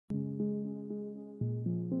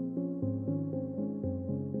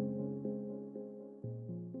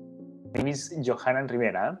My name is Johanan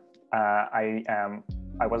Rivera.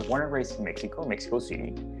 I was born and raised in Mexico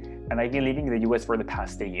City, and I've been living in the US for the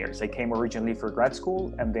past 8 years. I came originally for grad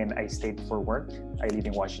school, and then I stayed for work. I live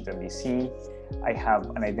in Washington, D.C. I have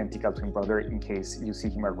an identical twin brother in case you see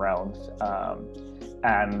him around. I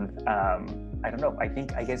don't know,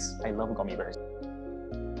 I guess I love gummy bears.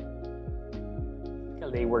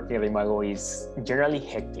 The day working at Imago is generally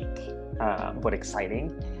hectic, but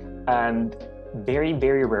exciting, and very,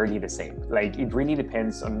 very rarely the same. Like, it really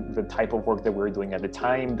depends on the type of work that we're doing at the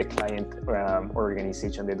time, the client or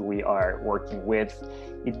organization that we are working with.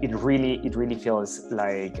 It really feels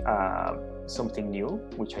like something new,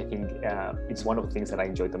 which I think it's one of the things that I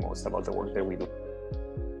enjoy the most about the work that we do.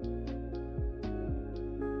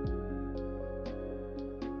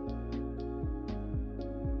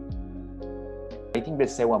 I think the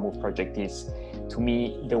Sewa Move project is, to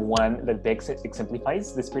me, the one that best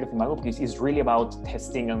exemplifies the spirit of Imago, because it's really about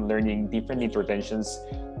testing and learning different interventions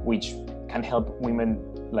which can help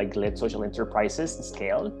women-led social enterprises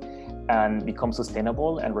scale and become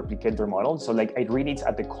sustainable and replicate their model. So I really, it's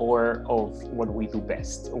at the core of what we do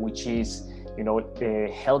best, which is,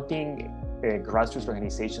 helping grassroots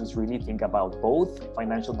organizations really think about both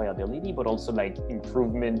financial viability, but also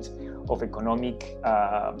improvement of economic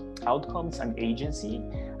outcomes and agency.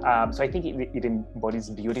 So I think it embodies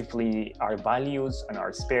beautifully our values and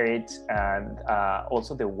our spirit, and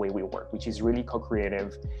also the way we work, which is really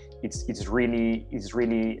co-creative. It's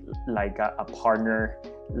really like a partner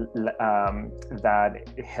that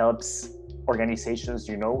helps organizations,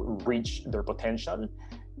 reach their potential.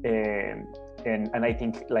 And I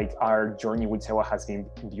think our journey with Sewa has been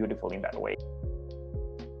beautiful in that way.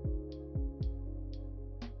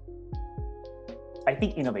 I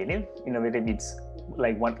think innovative, it's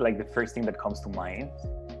the first thing that comes to mind.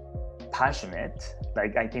 Passionate,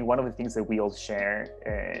 I think one of the things that we all share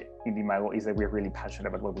in Imago is that we're really passionate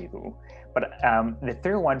about what we do. But the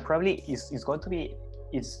third one probably is going to be,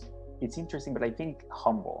 it's interesting, but I think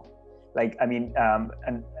humble.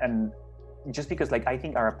 And just because I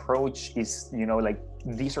think our approach is,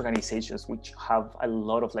 these organizations which have a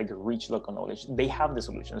lot of rich local knowledge, they have the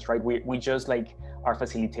solutions, right? We just are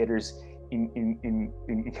facilitators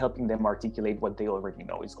in helping them articulate what they already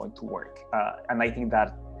know is going to work. And I think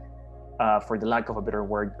that for the lack of a better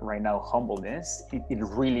word right now, humbleness, it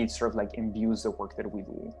really sort of imbues the work that we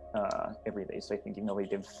do every day. So I think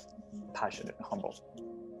innovative, passionate, and humble.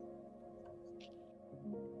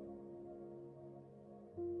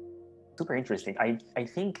 Super interesting. I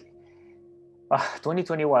think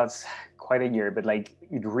 2020 was quite a year, but it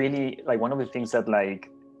really, one of the things that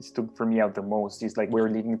stood for me out the most is we're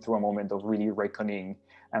living through a moment of really reckoning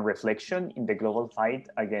and reflection in the global fight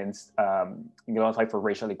for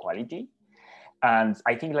racial equality. And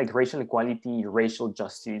I think racial equality, racial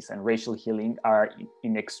justice, and racial healing are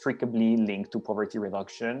inextricably linked to poverty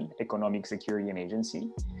reduction, economic security, and agency.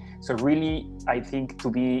 So really, I think to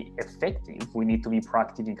be effective, we need to be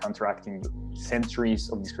proactive in counteracting centuries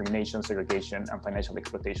of discrimination, segregation, and financial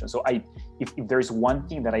exploitation. So if there's one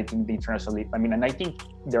thing that I think the internationally, and I think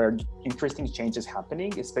there are interesting changes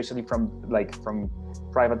happening, especially from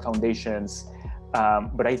private foundations.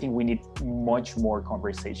 But I think we need much more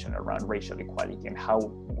conversation around racial equality and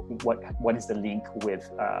what is the link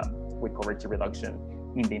with poverty reduction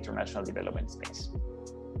in the international development space.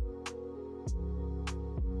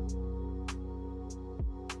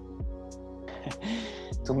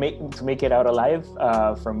 To make it out alive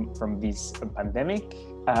from this pandemic,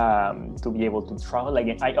 to be able to travel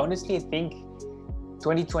again. I honestly think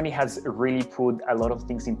 2020 has really put a lot of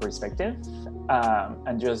things in perspective,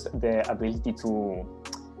 and just the ability to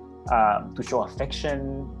show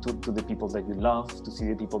affection to the people that you love, to see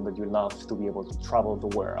the people that you love, to be able to travel the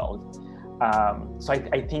world. So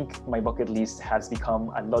I think my bucket list has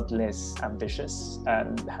become a lot less ambitious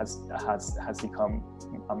and has become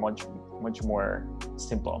a much more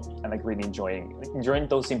simple, and really enjoying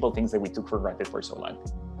those simple things that we took for granted for so long.